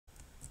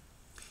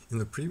In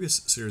the previous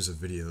series of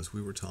videos,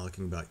 we were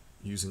talking about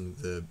using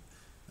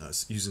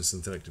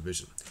synthetic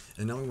division,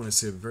 and now we want to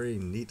see a very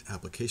neat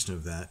application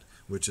of that,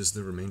 which is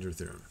the remainder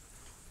theorem.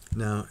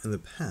 Now, in the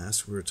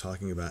past, we were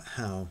talking about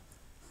how,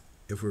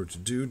 if we were to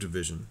do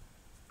division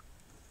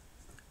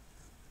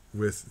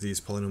with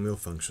these polynomial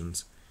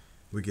functions,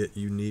 we get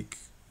unique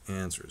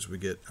answers. We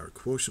get our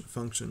quotient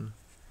function,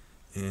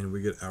 and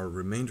we get our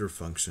remainder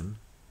function,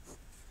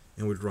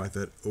 and we'd write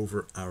that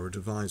over our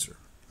divisor.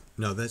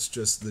 Now, that's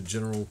just the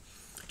general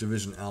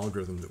division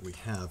algorithm that we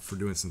have for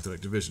doing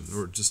synthetic division,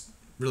 or just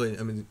really,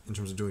 in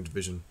terms of doing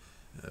division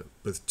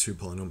with two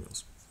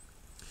polynomials.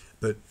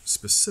 But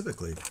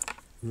specifically,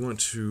 we want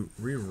to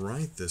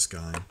rewrite this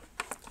guy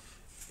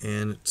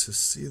and to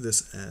see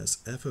this as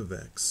f of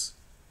x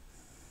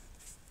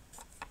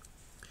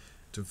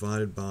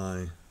divided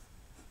by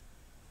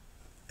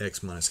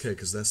x minus k,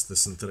 because that's the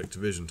synthetic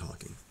division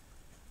talking.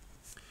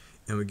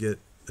 And we get,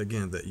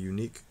 again, that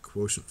unique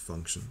quotient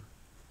function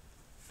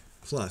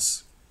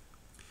plus,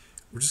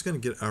 we're just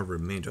going to get our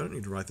remainder. I don't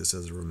need to write this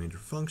as a remainder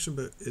function,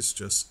 but it's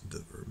just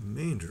the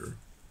remainder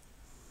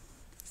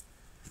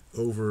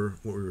over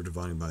what we were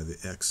dividing by, the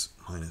x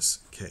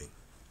minus k.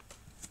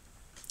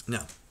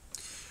 Now,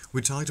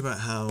 we talked about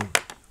how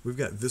we've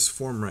got this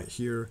form right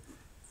here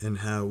and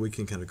how we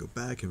can kind of go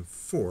back and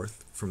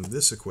forth from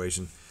this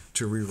equation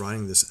to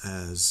rewriting this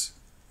as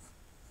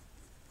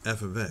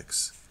f of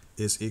x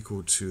is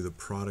equal to the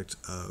product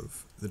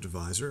of the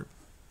divisor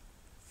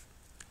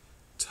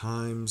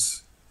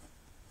times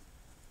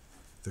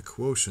the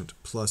quotient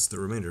plus the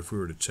remainder, if we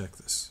were to check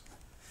this.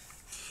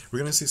 We're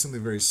going to see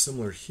something very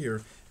similar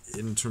here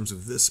in terms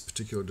of this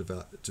particular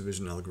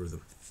division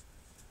algorithm.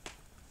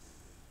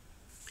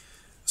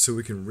 So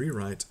we can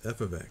rewrite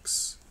f of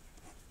x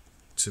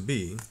to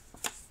be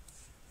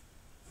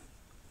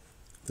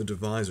the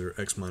divisor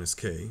x minus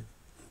k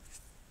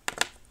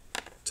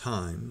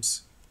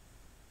times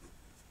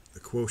the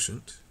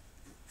quotient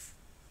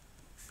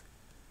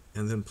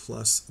and then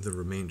plus the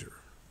remainder.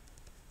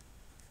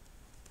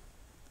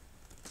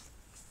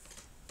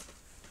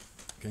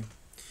 Okay,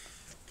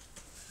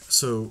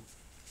 so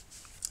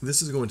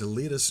this is going to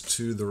lead us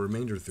to the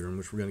remainder theorem,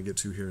 which we're going to get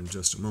to here in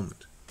just a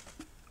moment.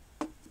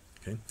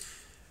 Okay,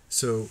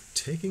 so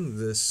taking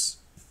this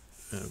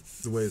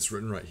the way it's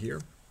written right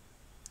here,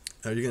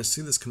 you're going to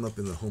see this come up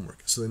in the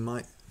homework. So they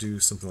might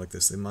do something like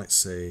this. They might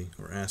say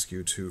or ask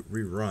you to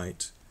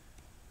rewrite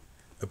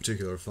a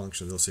particular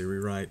function. They'll say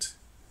rewrite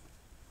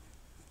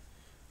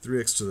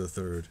 3x to the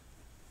third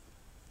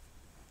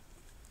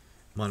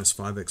minus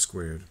 5x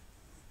squared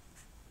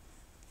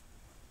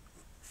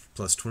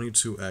plus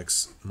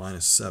 22x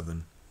minus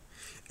 7,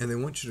 and they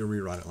want you to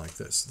rewrite it like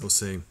this. They'll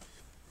say,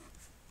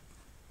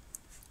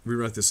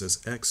 rewrite this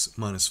as x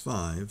minus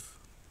 5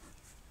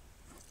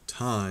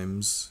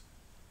 times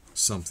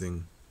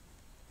something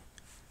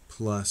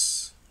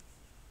plus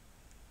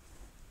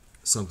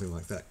something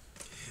like that.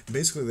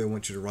 Basically, they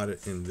want you to write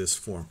it in this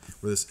form,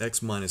 where this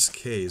x minus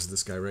k is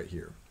this guy right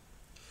here.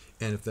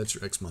 And if that's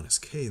your x minus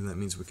k, then that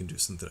means we can do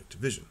synthetic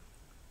division.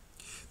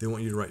 They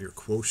want you to write your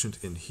quotient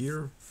in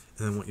here,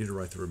 and they want you to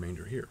write the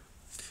remainder here.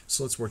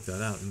 So let's work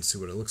that out and see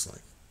what it looks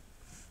like.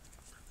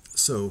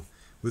 So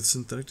with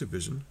synthetic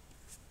division,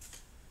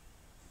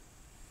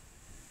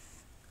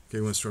 okay,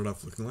 I'm going to start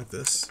off looking like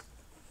this.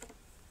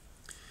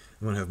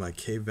 I'm going to have my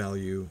k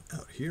value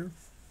out here.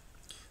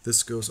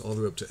 This goes all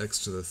the way up to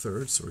x to the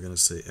third, so we're going to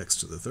say x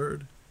to the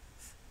third,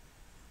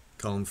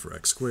 column for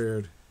x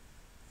squared,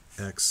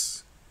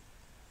 x,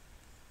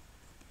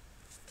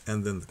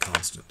 and then the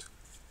constant.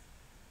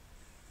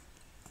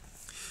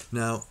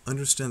 Now,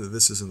 understand that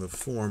this is in the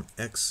form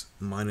x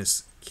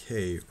minus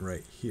k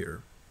right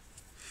here.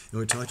 And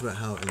we talked about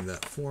how in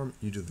that form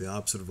you do the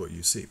opposite of what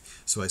you see.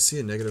 So I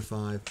see a negative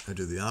 5, I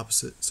do the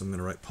opposite, so I'm going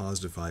to write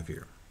positive 5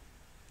 here.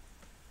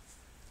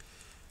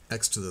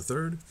 X to the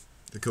third,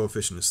 the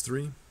coefficient is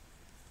 3,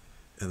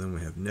 and then we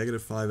have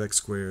negative 5x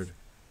squared,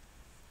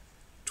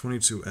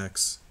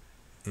 22x,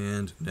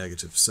 and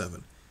negative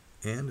 7.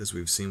 And as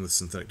we've seen with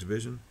synthetic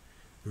division,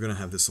 we're going to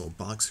have this little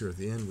box here at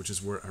the end, which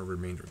is where our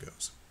remainder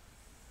goes.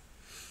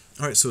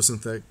 All right, so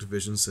synthetic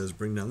division says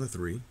bring down the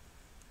 3,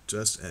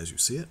 just as you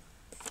see it.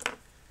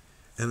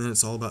 And then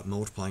it's all about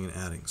multiplying and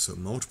adding. So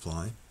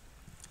multiply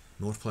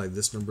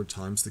this number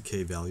times the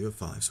k value of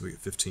 5, so we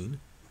get 15.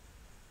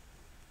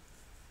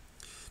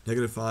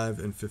 Negative 5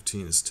 and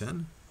 15 is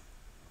 10.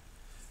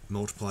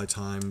 Multiply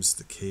times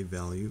the k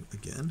value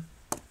again.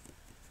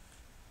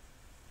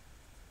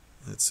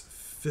 That's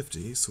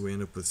 50, so we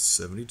end up with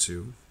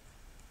 72.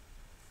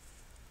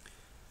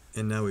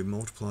 And now we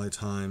multiply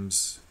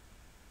times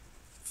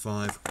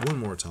 5 one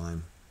more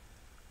time,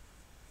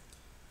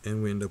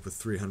 and we end up with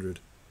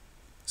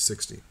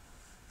 360.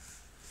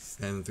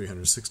 And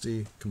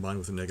 360 combined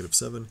with a negative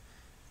 7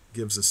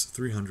 gives us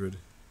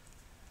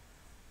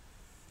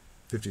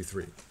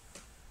 353.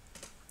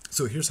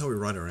 So here's how we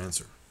write our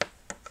answer.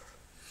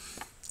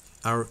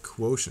 Our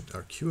quotient,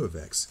 our q of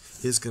x,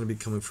 is going to be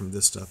coming from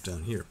this stuff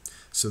down here.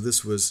 So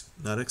this was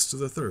not x to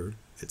the third,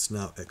 it's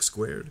now x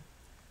squared.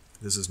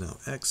 This is now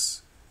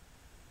x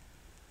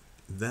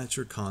That's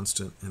your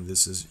constant, and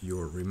this is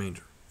your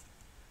remainder.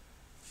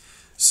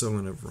 So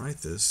I'm going to write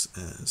this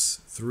as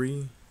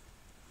 3x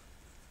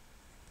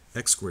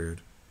squared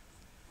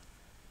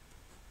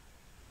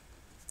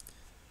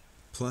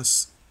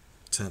plus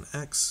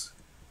 10x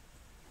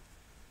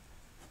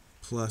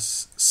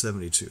plus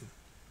 72.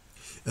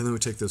 And then we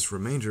take this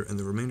remainder, and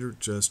the remainder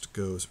just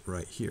goes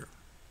right here.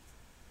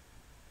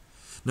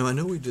 Now I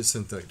know we did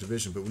synthetic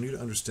division, but we need to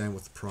understand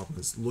what the problem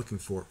is looking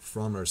for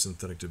from our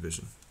synthetic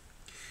division.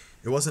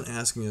 It wasn't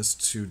asking us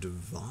to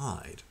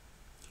divide,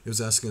 it was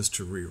asking us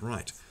to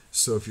rewrite.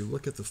 So if you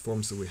look at the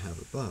forms that we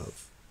have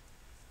above,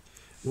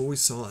 what we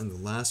saw in the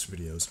last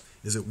videos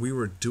is that we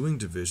were doing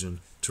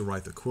division to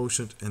write the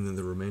quotient and then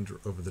the remainder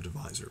over the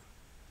divisor.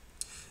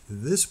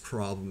 This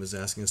problem is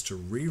asking us to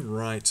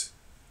rewrite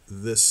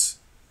this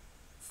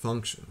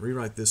function,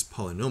 rewrite this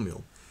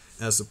polynomial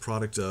as the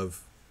product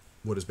of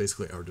what is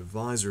basically our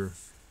divisor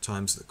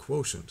times the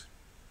quotient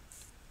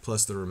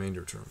plus the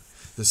remainder term.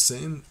 The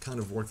same kind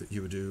of work that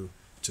you would do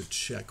to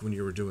check when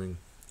you were doing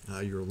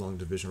your long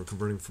division or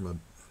converting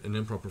from an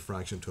improper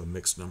fraction to a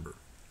mixed number.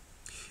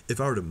 If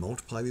I were to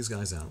multiply these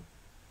guys out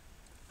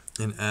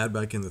and add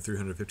back in the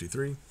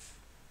 353,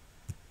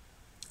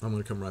 I'm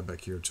going to come right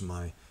back here to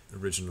my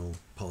original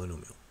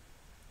polynomial.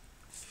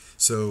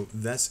 So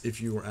that's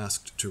if you were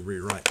asked to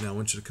rewrite. Now I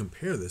want you to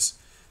compare this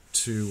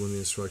to when the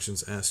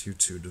instructions ask you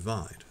to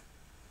divide.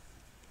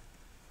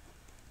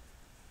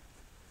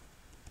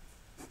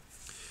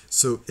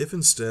 So if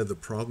instead the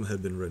problem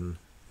had been written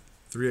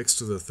 3x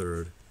to the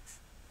third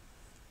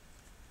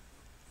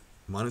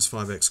minus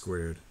 5x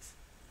squared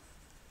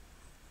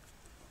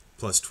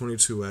plus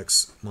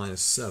 22x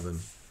minus 7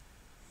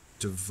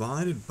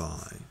 divided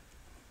by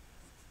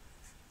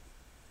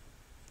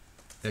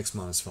x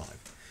minus 5.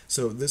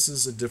 So this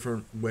is a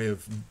different way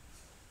of,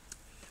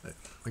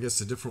 I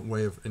guess, a different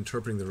way of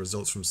interpreting the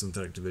results from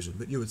synthetic division,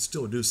 but you would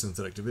still do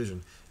synthetic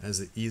division as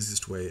the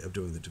easiest way of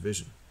doing the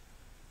division.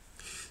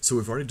 So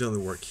we've already done the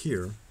work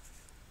here,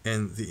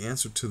 and the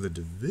answer to the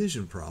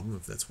division problem,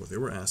 if that's what they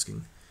were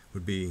asking,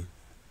 would be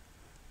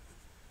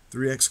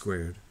 3x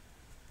squared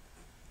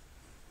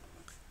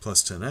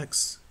plus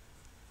 10x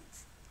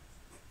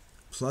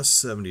plus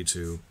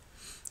 72,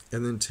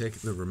 and then take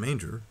the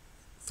remainder,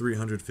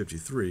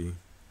 353,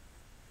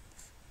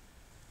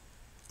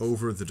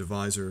 over the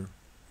divisor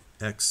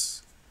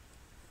x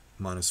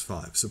minus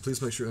 5. So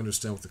please make sure you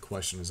understand what the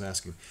question is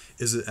asking.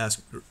 Is it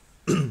asking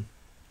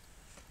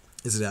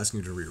is it asking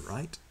you to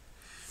rewrite,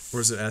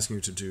 or is it asking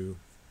you to do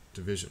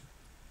division?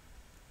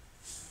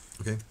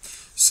 Okay,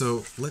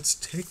 so let's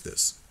take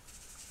this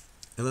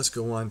and let's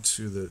go on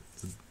to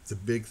the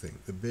big thing,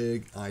 the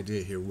big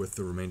idea here with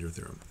the remainder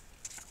theorem.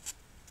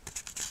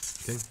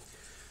 Okay,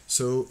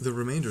 so the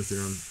remainder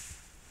theorem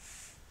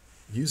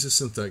uses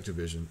synthetic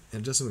division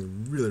and does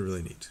something really,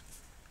 really neat.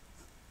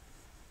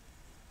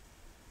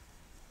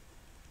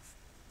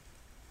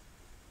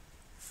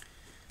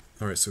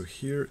 All right, so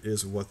here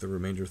is what the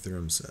remainder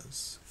theorem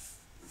says.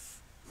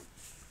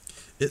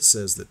 It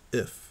says that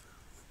if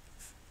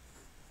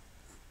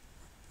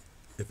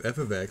f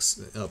of x,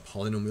 a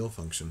polynomial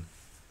function,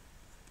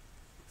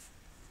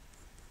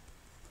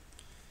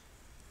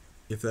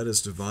 if that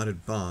is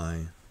divided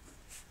by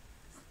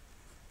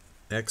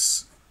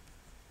x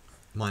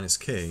minus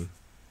k,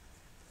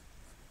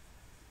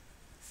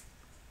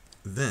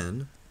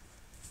 then,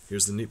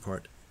 here's the neat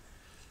part,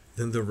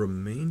 then the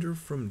remainder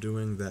from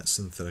doing that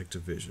synthetic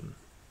division,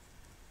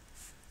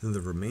 then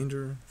the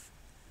remainder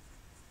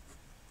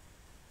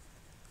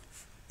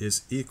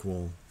is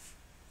equal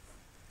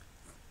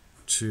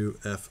to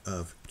f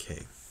of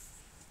k.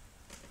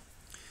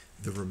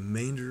 The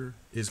remainder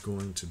is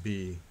going to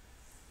be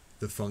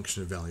the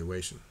function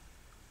evaluation.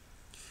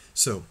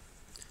 So,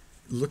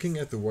 looking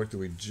at the work that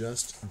we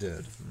just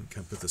did, I'm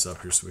going to put this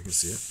up here so we can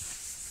see it.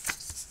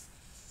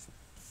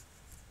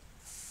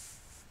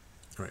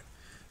 All right,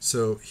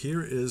 so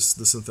here is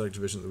the synthetic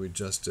division that we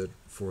just did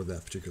for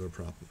that particular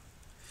problem.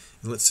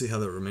 And let's see how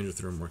that remainder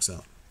theorem works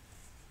out.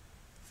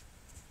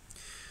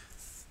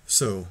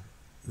 So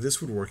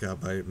this would work out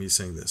by me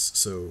saying this.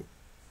 So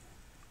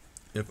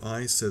if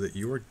I say that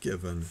you are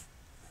given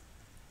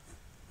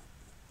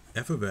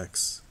f of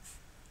x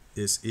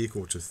is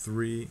equal to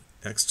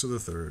 3x to the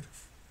third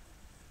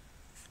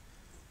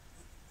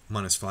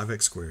minus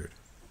 5x squared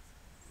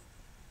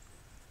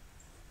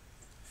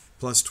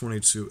plus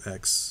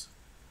 22x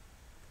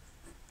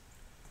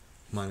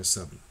minus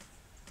 7.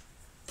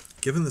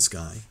 Given this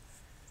guy,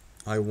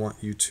 I want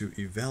you to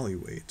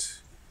evaluate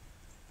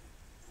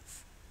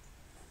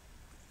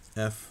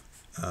f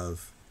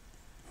of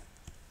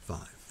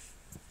 5.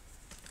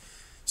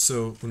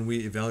 So when we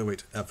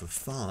evaluate f of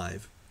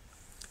 5,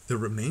 the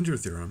remainder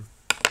theorem,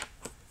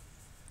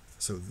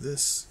 so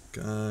this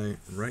guy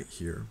right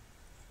here,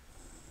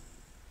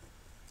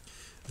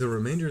 the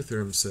remainder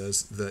theorem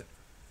says that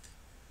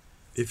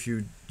if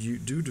you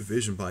do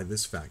division by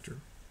this factor,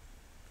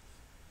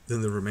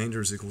 then the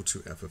remainder is equal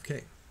to f of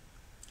k.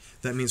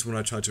 That means when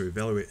I try to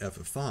evaluate f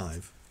of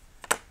 5,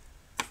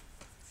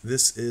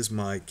 this is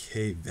my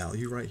k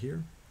value right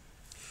here.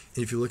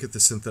 And if you look at the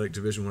synthetic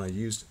division when I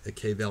used a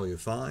k value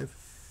of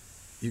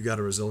 5, you got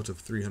a result of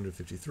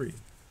 353.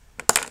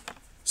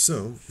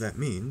 So that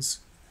means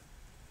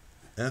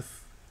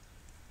f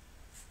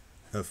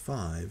of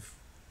 5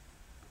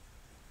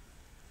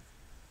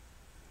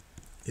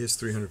 is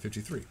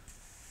 353.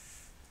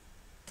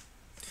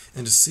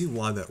 And to see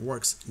why that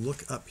works,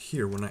 look up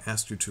here when I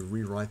asked you to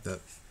rewrite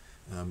that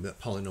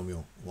polynomial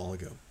a while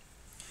ago.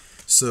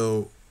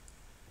 So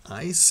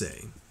I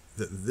say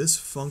that this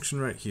function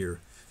right here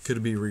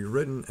could be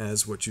rewritten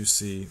as what you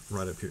see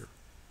right up here.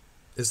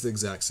 It's the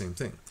exact same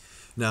thing.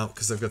 Now,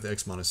 because I've got the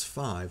x minus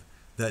 5,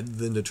 that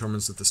then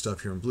determines that the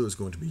stuff here in blue is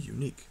going to be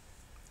unique.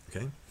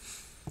 Okay?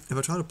 If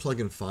I try to plug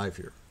in 5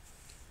 here,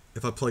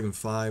 if I plug in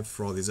 5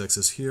 for all these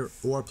x's here,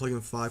 or I plug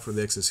in 5 for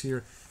the x's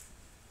here,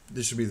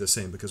 this should be the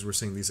same because we're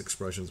saying these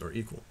expressions are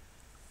equal.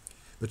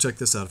 But check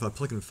this out. If I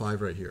plug in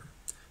 5 right here,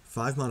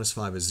 5 minus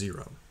 5 is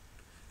 0.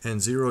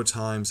 And 0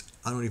 times,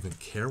 I don't even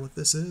care what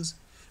this is,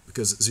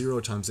 because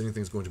 0 times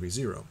anything is going to be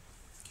 0.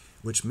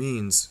 Which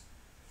means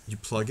you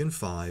plug in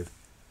 5,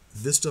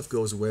 this stuff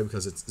goes away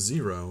because it's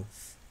 0,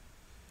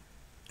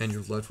 and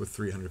you're left with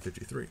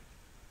 353.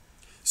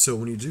 So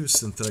when you do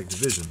synthetic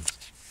division,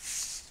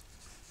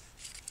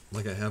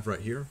 like I have right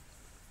here,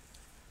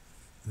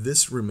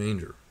 this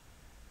remainder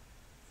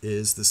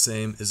is the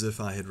same as if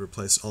I had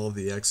replaced all of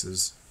the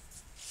x's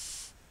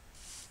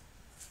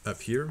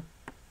up here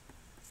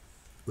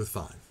with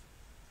 5.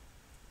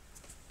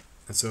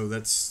 And so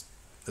that's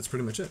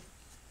pretty much it.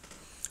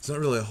 It's not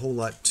really a whole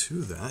lot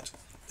to that.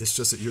 It's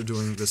just that you're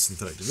doing this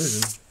synthetic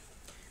division,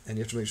 and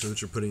you have to make sure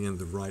that you're putting in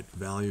the right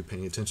value,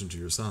 paying attention to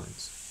your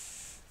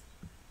signs.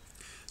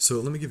 So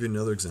let me give you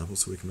another example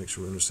so we can make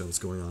sure we understand what's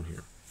going on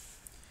here.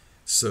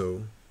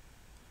 So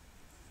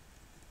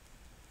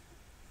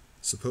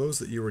suppose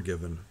that you were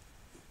given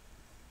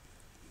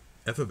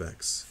f of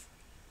x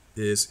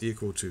is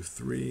equal to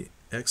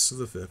 3x to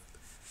the 5th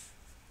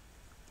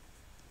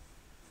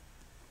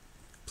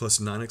plus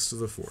 9x to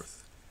the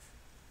 4th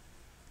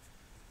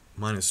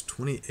minus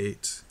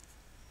 28x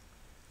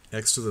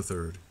to the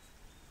 3rd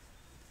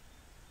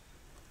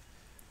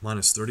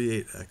minus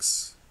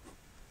 38x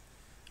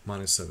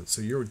minus 7.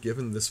 So you're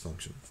given this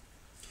function,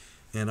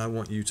 and I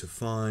want you to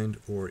find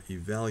or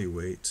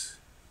evaluate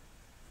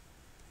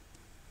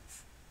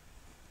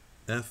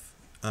f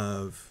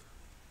of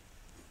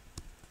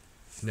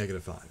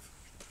negative 5.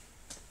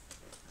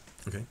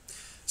 Okay,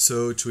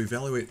 so to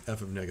evaluate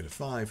f of negative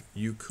 5,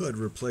 you could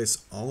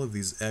replace all of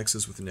these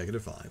x's with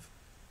negative 5,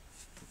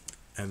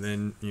 and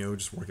then,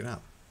 just work it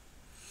out.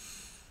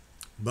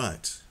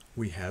 But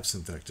we have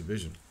synthetic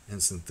division,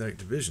 and synthetic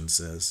division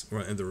says,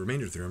 or in the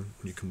remainder theorem,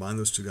 when you combine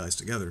those two guys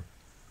together,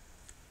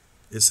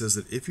 it says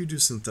that if you do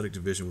synthetic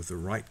division with the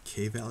right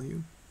k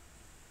value,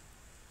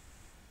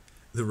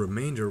 the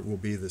remainder will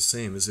be the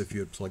same as if you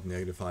had plugged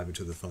negative 5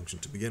 into the function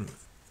to begin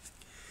with.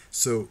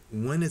 So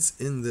when it's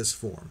in this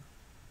form,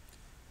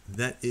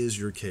 that is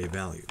your k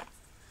value.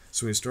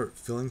 So when we start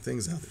filling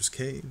things out, there's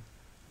k.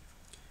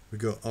 We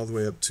go all the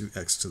way up to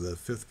x to the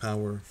 5th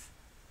power.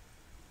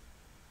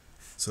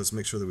 So let's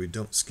make sure that we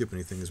don't skip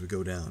anything as we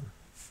go down.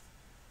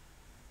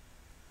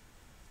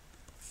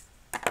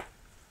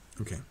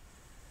 Okay.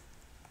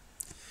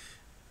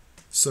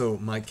 So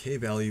my k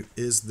value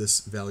is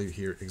this value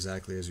here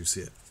exactly as you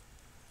see it.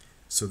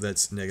 So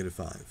that's negative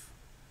 5.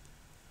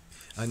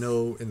 I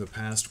know in the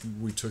past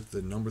we took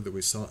the number that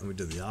we saw and we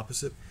did the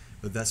opposite,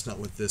 but that's not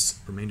what this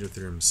remainder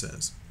theorem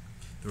says.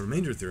 The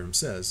remainder theorem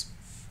says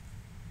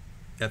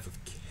f of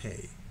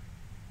k.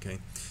 Okay,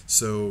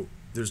 so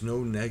there's no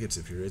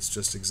negative here, it's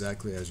just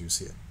exactly as you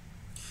see it.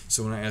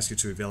 So when I ask you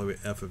to evaluate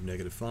f of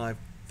negative 5,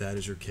 that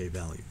is your k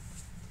value.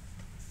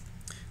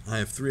 I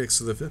have 3x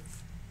to the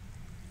 5th,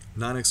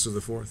 9x to the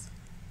 4th,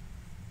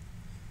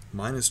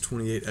 minus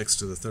 28x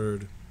to the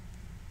 3rd.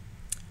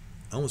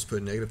 I almost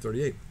put negative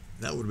 38.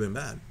 That would have been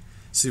bad.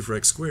 See, for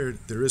x squared,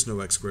 there is no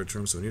x squared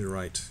term, so I need to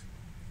write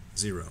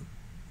 0.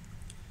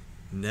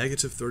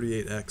 Negative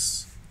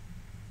 38x,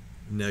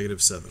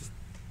 negative 7.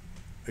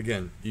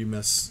 Again, you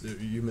miss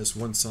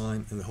one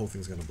sign, and the whole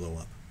thing's going to blow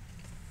up.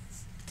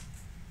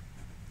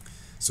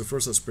 So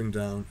first, let's bring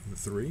down the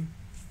 3.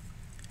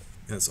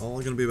 And it's all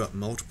going to be about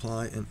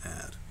multiply and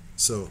add.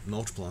 So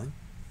multiply.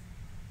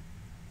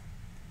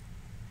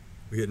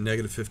 We get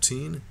negative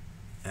 15.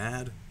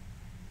 Add.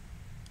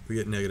 We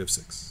get negative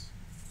 6.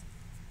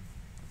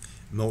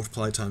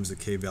 Multiply times the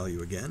k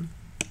value again.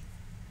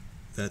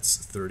 That's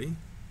 30.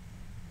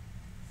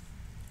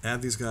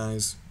 Add these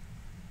guys.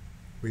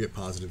 We get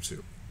positive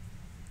 2.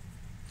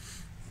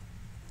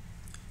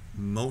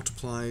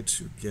 Multiply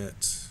to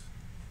get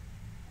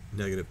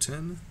negative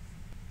 10.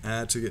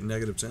 Add to get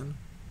negative 10.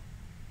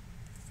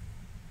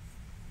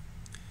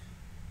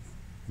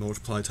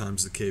 Multiply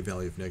times the k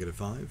value of negative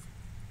 5.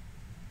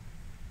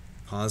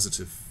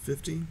 Positive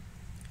 50.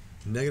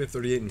 Negative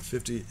 38 and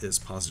 50 is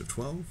positive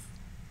 12.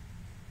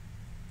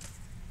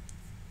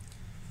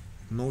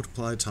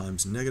 Multiply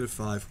times negative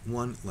 5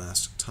 one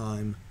last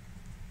time.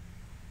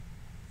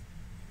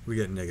 We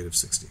get negative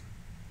 60.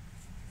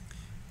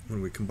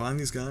 When we combine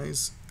these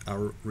guys,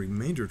 our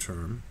remainder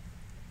term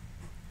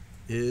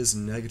is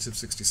negative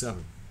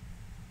 67.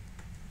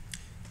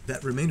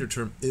 That remainder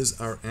term is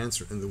our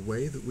answer, and the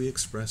way that we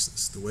express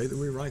this, the way that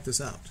we write this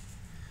out,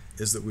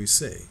 is that we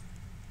say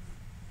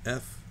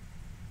f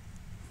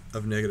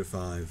of negative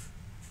 5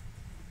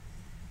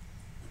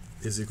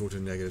 is equal to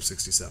negative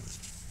 67.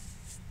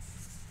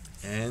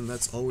 And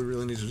that's all we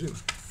really need to do.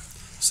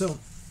 So,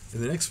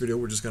 in the next video,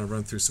 we're just going to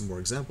run through some more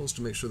examples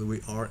to make sure that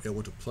we are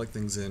able to plug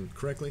things in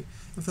correctly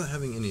without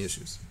having any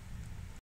issues.